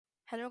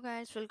Hello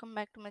guys, welcome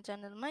back to my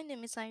channel. My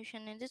name is Ayush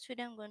and in this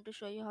video I'm going to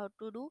show you how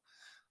to do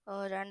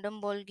a random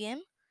ball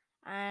game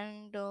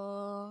and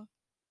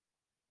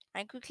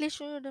I quickly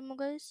show you demo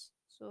guys.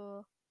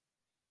 So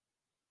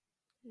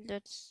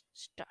let's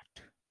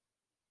start.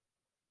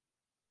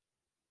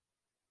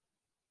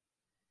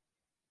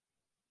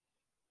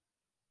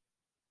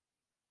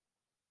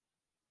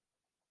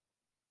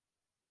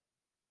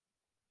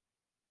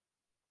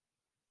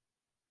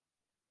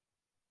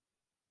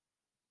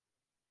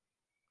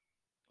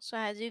 So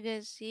as you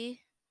guys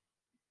see,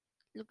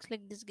 looks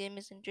like this game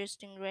is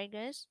interesting, right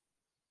guys?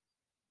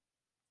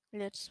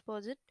 Let's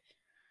pause it.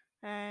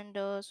 And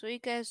so you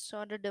guys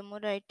saw the demo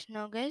right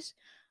now guys.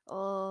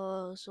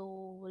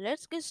 So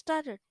let's get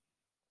started.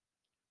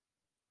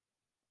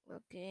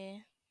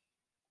 Okay.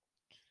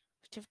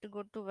 First you have to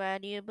go to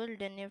variable,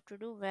 then you have to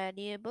do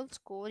variable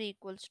score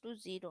equals to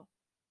 0.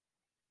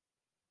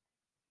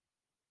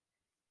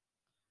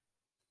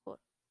 Score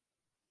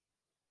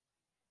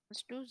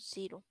equals to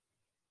 0.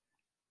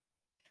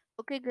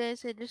 Okay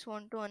guys, I just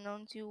want to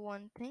announce you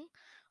one thing.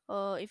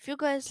 If you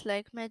guys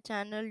like my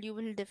channel, you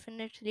will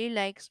definitely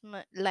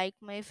like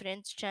my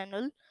friend's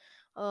channel.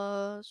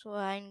 So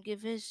I'll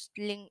give his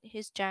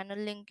channel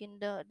link in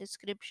the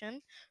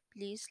description.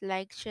 Please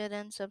like, share,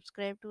 and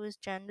subscribe to his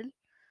channel.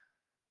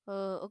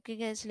 Okay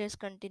guys, let's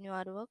continue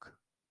our work.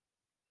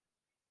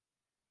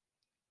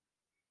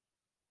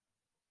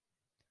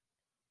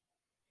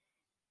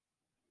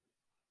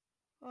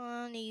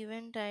 On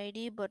event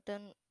ID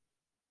button.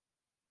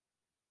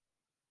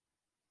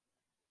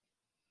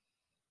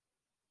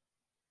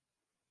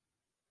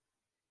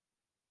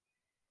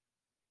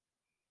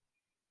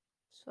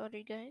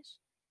 Sorry guys.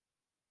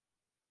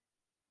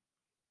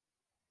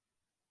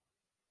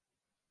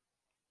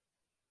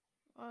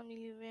 On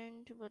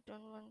event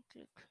button one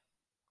click.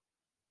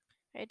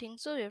 I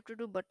think so. You have to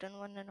do button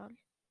one and all.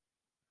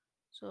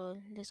 So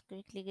let's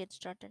quickly get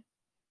started.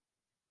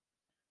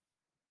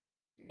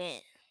 Yeah.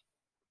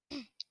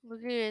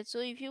 Okay, so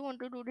if you want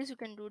to do this, you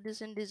can do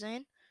this in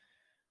design.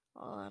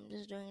 I'm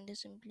just doing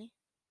this simply.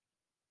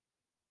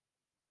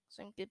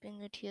 So I'm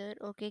keeping it here.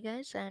 Okay,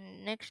 guys.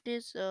 And next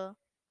is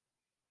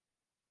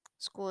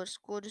score.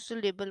 Score is a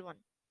label one.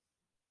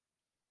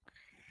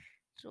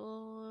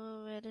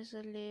 So where is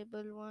a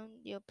label one?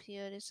 Yep,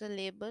 here is a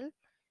label.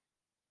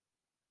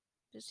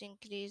 Just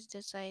increase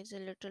the size a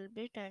little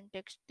bit and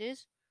text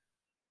is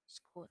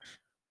score.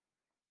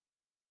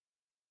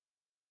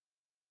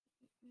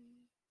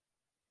 Mm,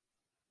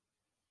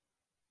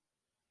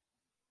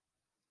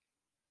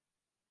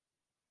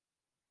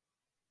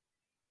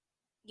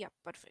 yeah,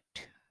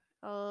 perfect.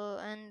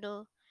 And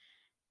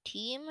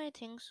theme, I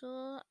think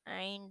so.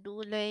 I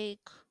do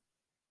like.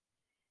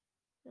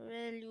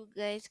 Well, you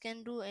guys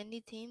can do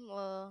any theme.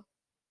 Well,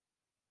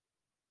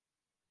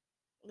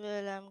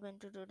 I'm going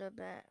to do the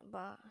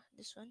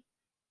this one.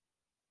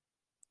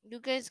 You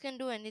guys can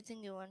do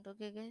anything you want,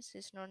 okay, guys?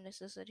 It's not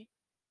necessary.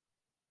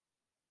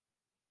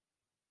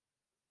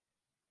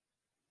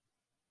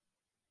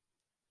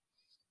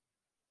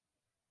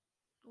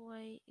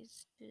 Why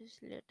is this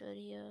letter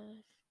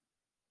here?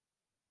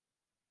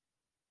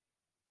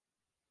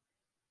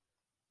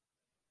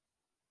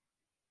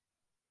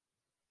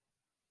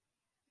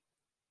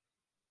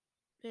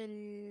 Well,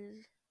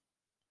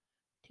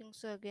 think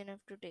so again. I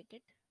have to take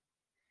it.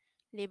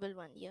 Label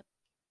one, yep.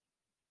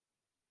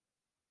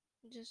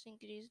 Just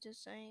increase the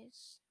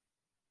size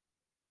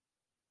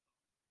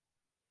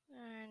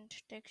and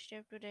text you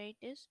have to write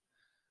is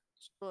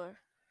score.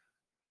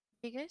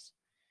 Okay, guys.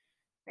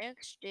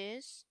 Next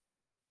is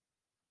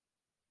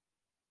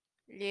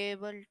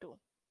label two.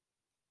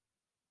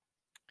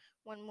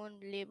 One more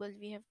label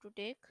we have to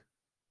take.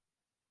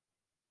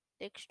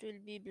 Text will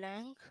be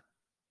blank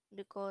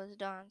because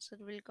the answer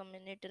will come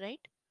in it, right?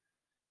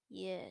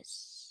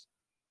 Yes.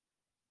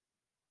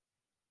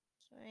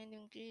 So I'll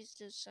increase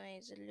the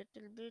size a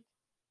little bit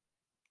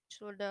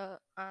so the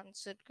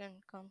answer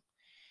can come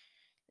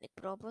like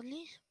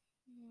properly.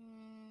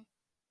 Mm,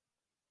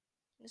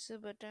 this is a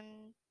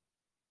button.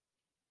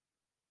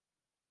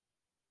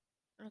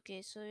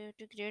 Okay, so you have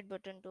to create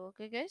button 2.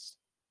 Okay, guys.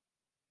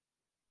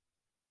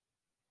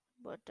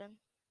 Button.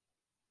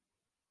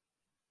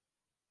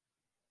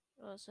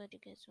 Oh, sorry,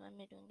 guys. Why am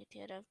I doing it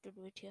here? I have to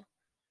do it here.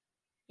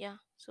 Yeah.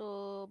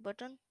 So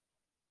button.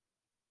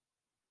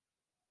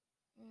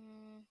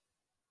 Mm,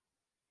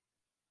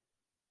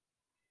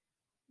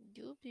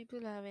 do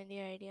people have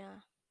any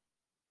idea?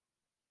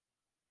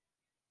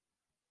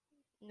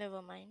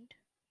 Never mind.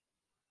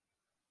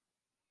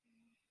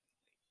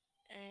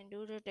 And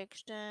do the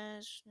text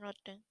as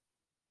nothing.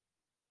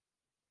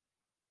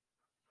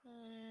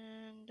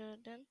 And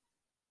then.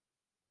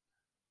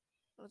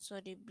 Oh,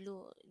 sorry,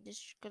 blue.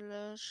 This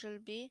color shall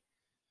be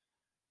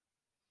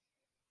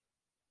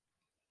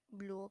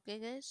blue. Okay,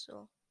 guys.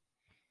 So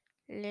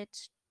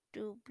let's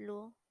do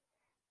blue.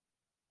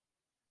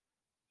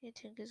 I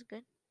think is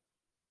good.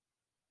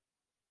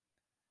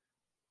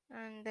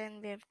 And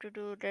then we have to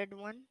do red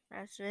one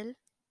as well.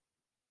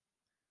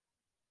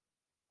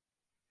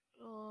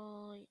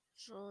 Oh,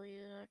 so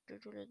you have to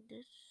do like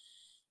this.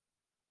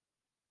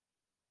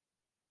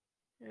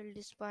 Well,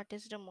 this part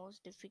is the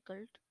most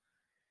difficult.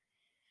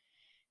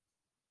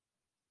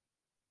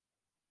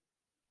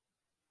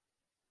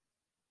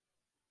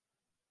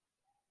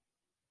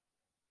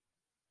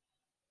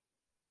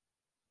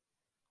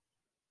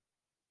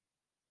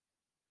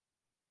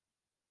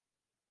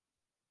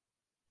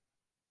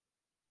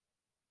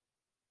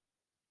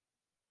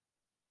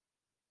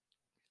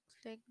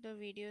 Looks like the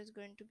video is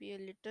going to be a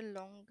little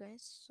long,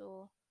 guys,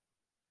 so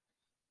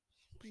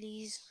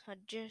please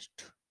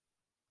adjust.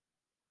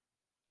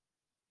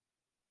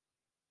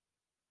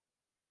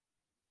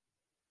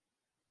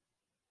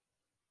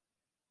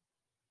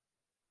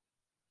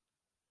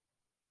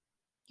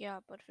 Yeah,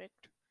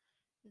 perfect.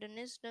 Done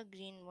is the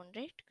green one,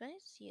 right,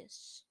 guys?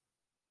 Yes.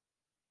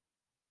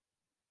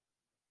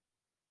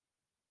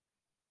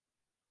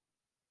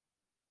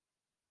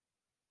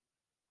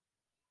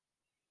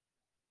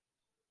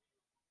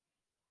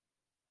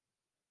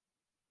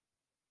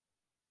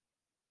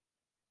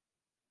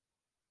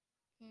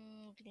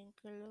 Green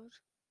color.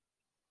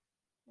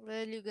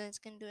 Well, you guys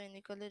can do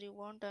any color you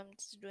want. I'm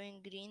just doing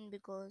green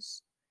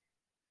because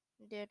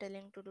they're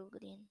telling to do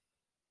green.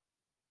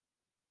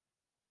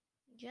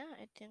 Yeah,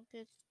 I think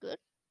it's good.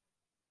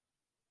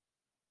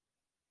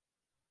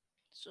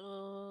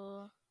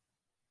 So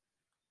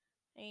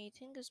I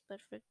think it's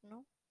perfect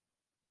now.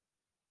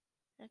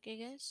 Okay,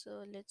 guys.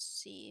 So let's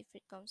see if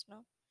it comes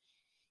now.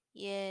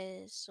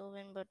 Yes. So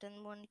when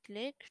button one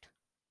clicked.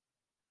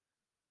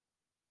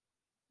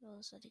 Oh,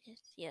 sorry,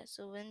 guys. Yeah.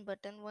 So when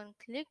button one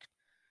clicked,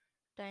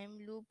 time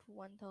loop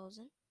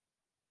 1000.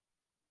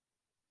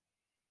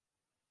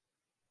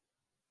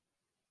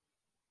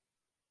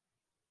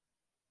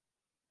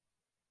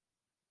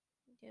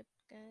 Yep,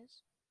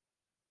 guys.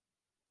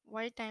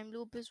 Why time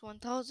loop is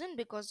 1000?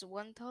 Because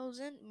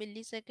 1000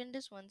 millisecond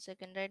is 1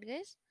 second, right,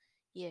 guys?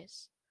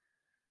 Yes.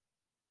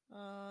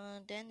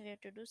 Then we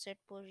have to do set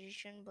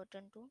position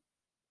button 2.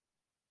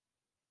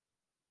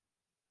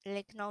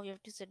 Like now we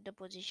have to set the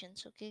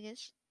positions, okay,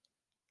 guys?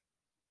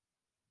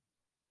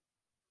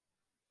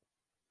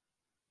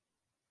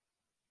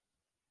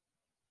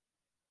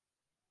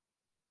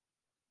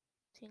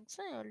 Thinks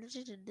I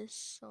already did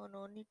this, so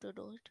no need to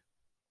do it.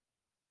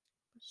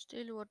 But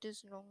still, what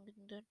is wrong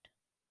in that?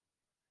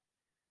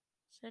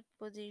 Set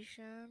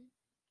position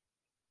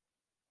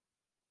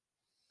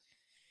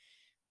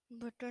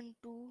button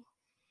 2,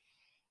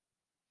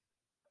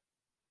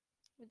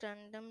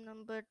 random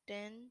number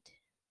 10.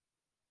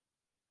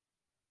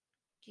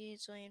 Okay,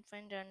 so you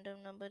find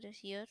random number is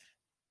here.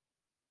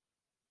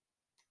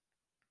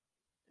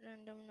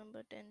 Random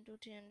number 10 to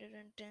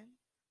 310.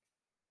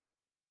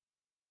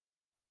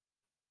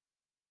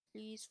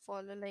 Please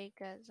follow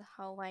like as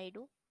how I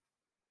do.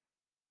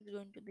 It's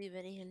going to be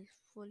very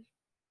helpful.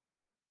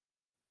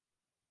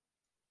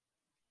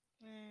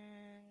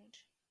 And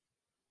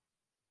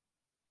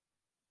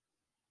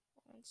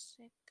one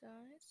sec,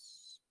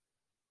 guys.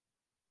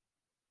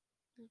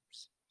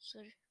 Oops,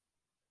 sorry.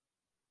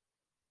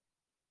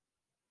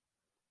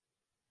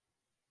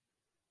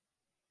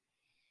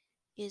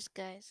 Yes,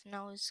 guys,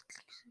 now it's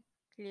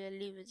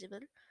clearly visible.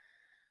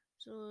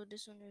 So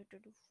this one we have to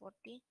do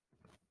 40.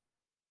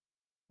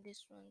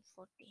 This one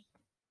 40.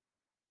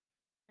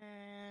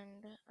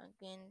 And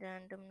again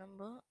random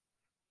number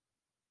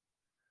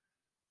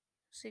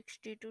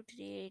 60 to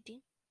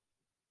 380.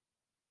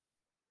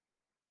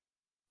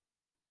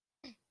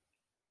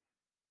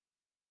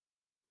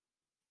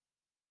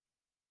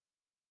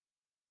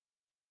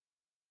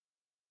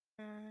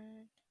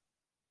 And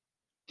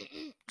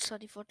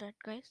sorry for that,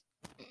 guys.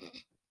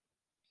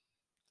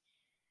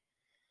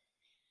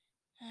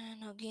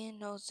 And again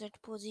now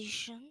set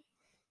position.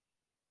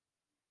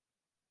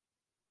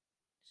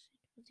 Set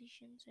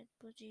position, set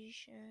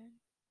position.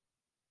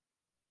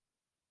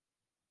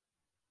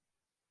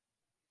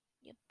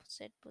 Yep,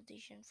 set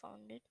position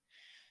found it.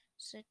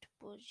 Set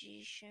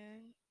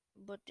position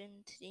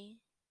button 3.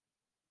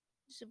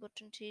 This is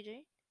button 3,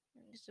 right?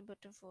 And this is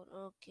button 4.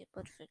 Okay,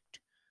 perfect.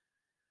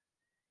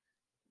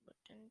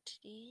 Button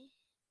 3.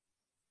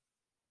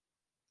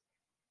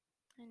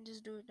 And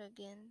just do it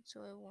again,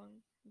 so I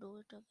won't do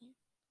it again.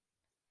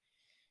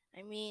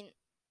 I mean,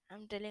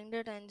 I'm telling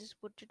that and just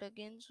put it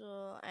again,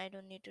 so I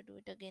don't need to do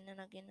it again and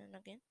again and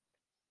again.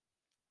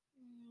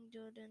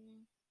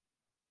 Jordan,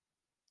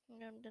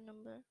 random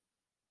number.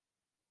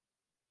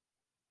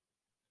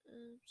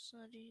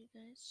 Sorry,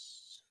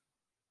 guys.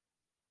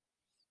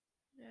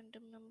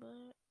 Random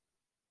number,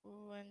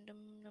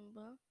 random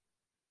number,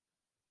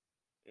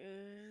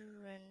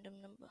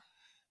 random number.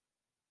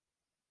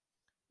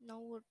 Now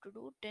what to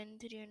do? 10,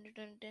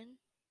 310.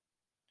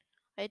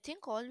 I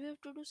think all we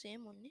have to do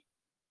same only.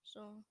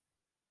 So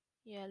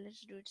yeah,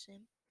 let's do it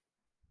same.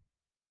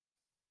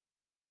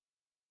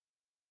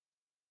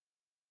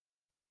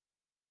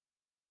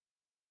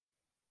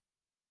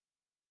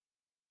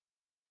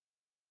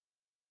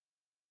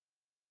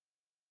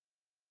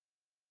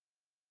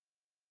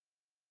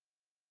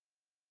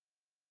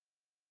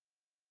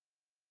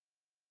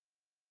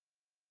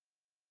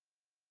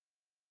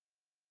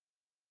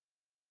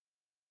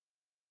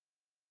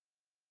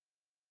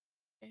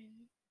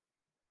 And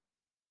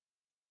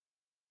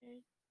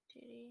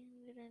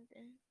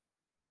 310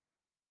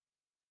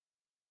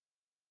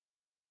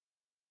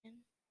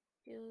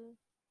 till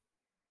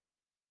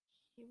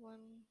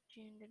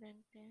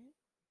 310,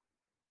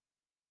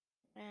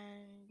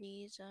 and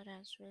these are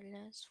as well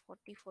as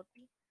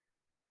 4040.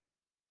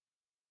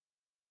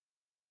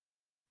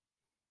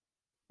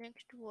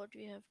 Next, what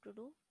we have to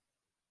do,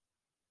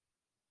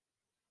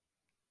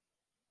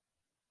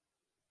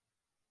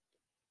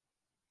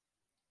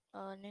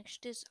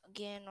 next is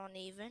again on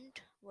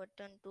event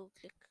button to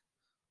click.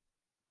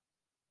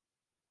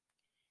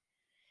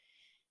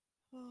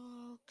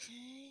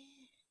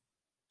 Okay,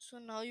 so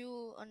now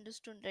you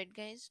understood, right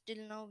guys?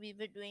 Till now we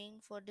were doing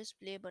for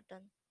display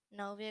button.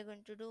 Now we are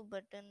going to do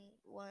button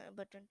 1,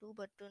 button 2,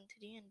 button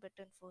 3 and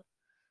button 4.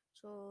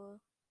 So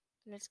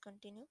let's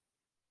continue.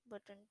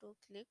 Button 2,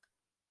 click.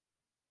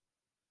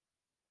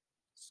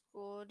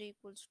 Score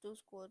equals to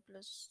score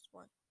plus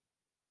 1.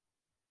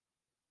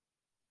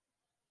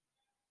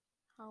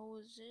 How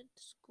is it?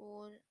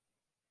 Score,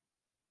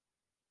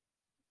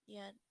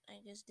 yeah, I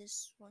guess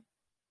this one.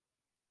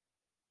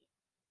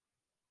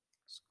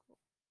 Score,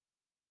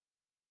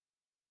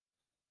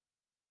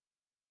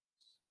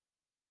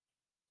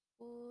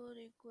 score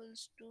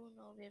equals to,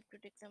 now we have to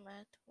take the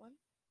math one.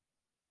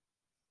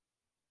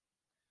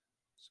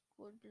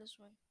 Score plus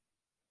 1.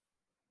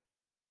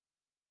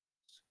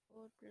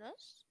 Score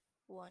plus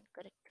 1,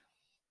 correct.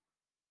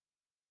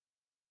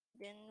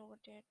 Then what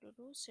I have to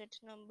do, set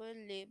number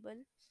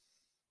label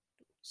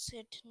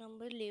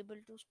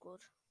to score.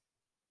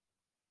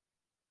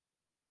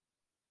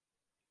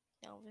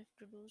 Now we have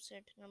to do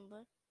set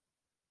number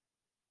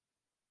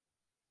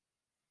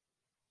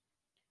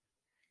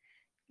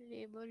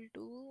label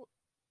to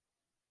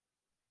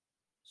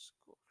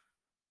score.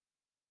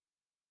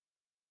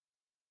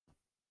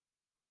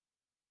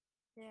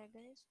 Yeah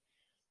guys,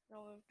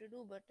 now we have to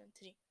do button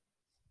 3.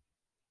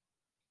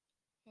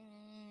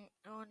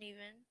 On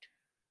event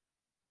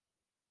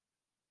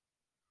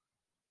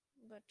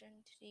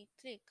button 3,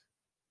 click.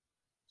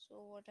 So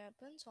what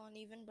happens on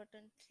even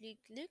button 3,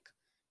 click,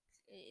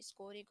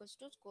 score equals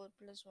to score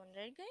plus 1,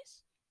 right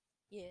guys?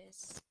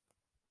 Yes.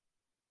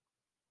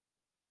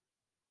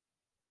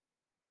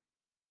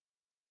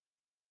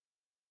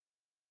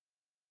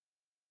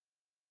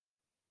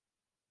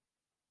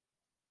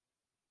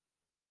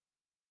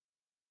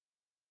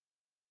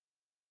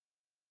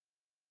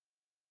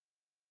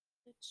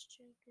 Let's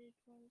check it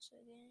once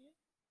again.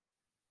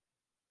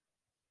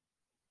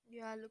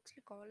 Yeah, looks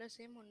like all the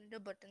same, only the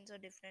buttons are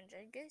different,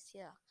 right guys?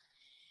 Yeah.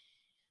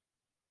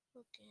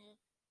 Okay.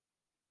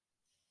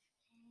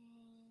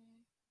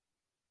 Hmm,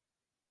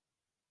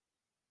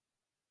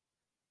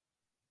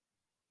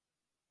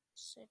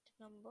 set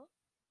number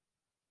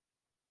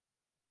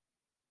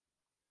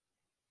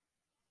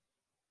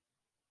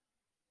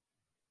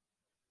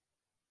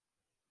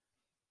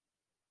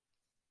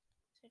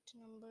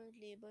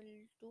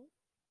label to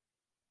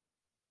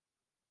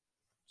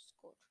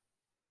score.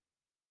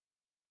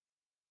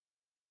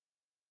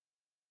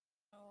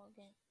 Now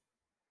again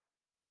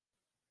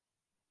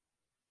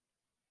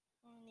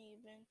on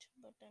event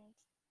button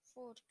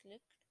 4,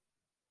 clicked,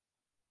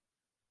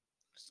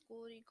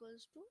 score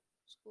equals to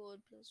score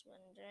plus 1,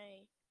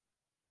 right?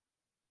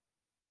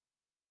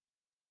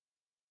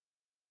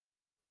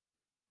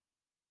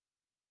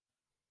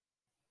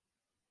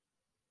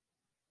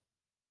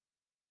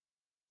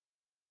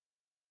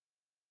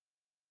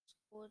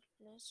 Score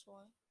plus 1.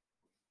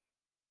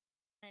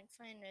 And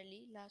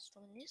finally last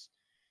one is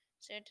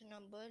set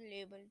number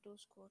label to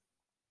score.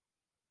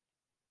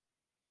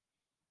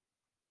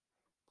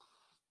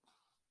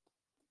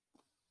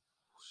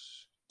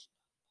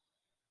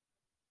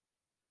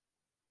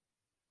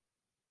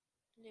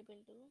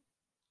 Label to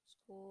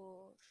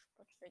score.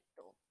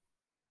 Perfecto.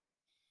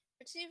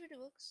 Let's see if it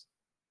works.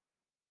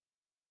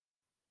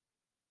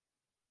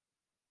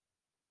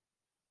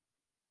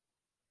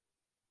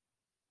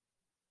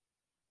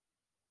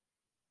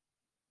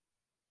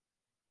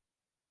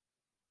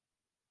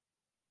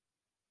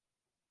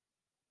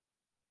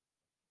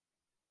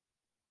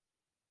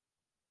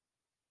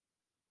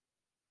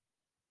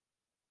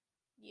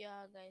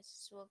 Yeah guys,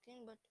 it's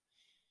working, but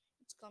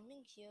it's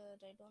coming here.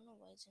 I don't know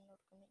why it's not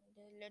coming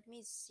there. Let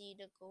me see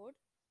the code.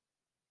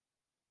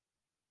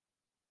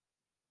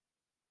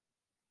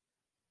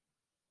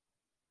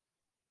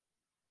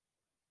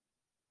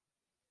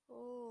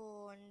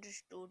 Oh,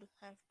 understood.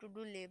 Have to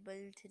do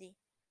label 3.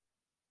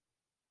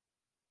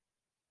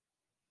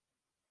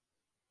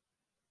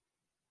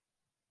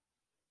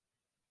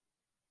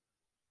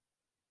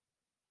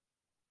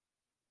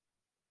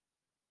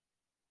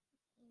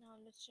 Now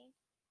let's check.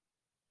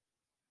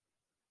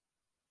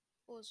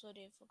 Oh,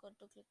 sorry, I forgot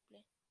to click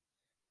play.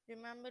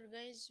 Remember,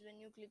 guys, when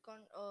you click on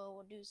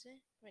what do you say?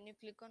 When you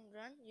click on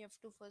run, you have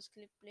to first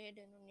click play,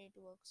 then only it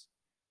works.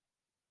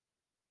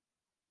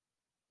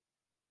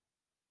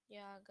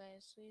 Yeah,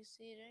 guys. So you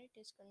see, right?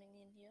 It's coming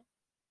in here.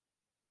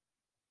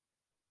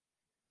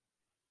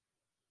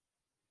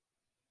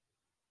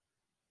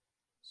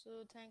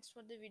 So thanks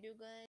for the video, guys.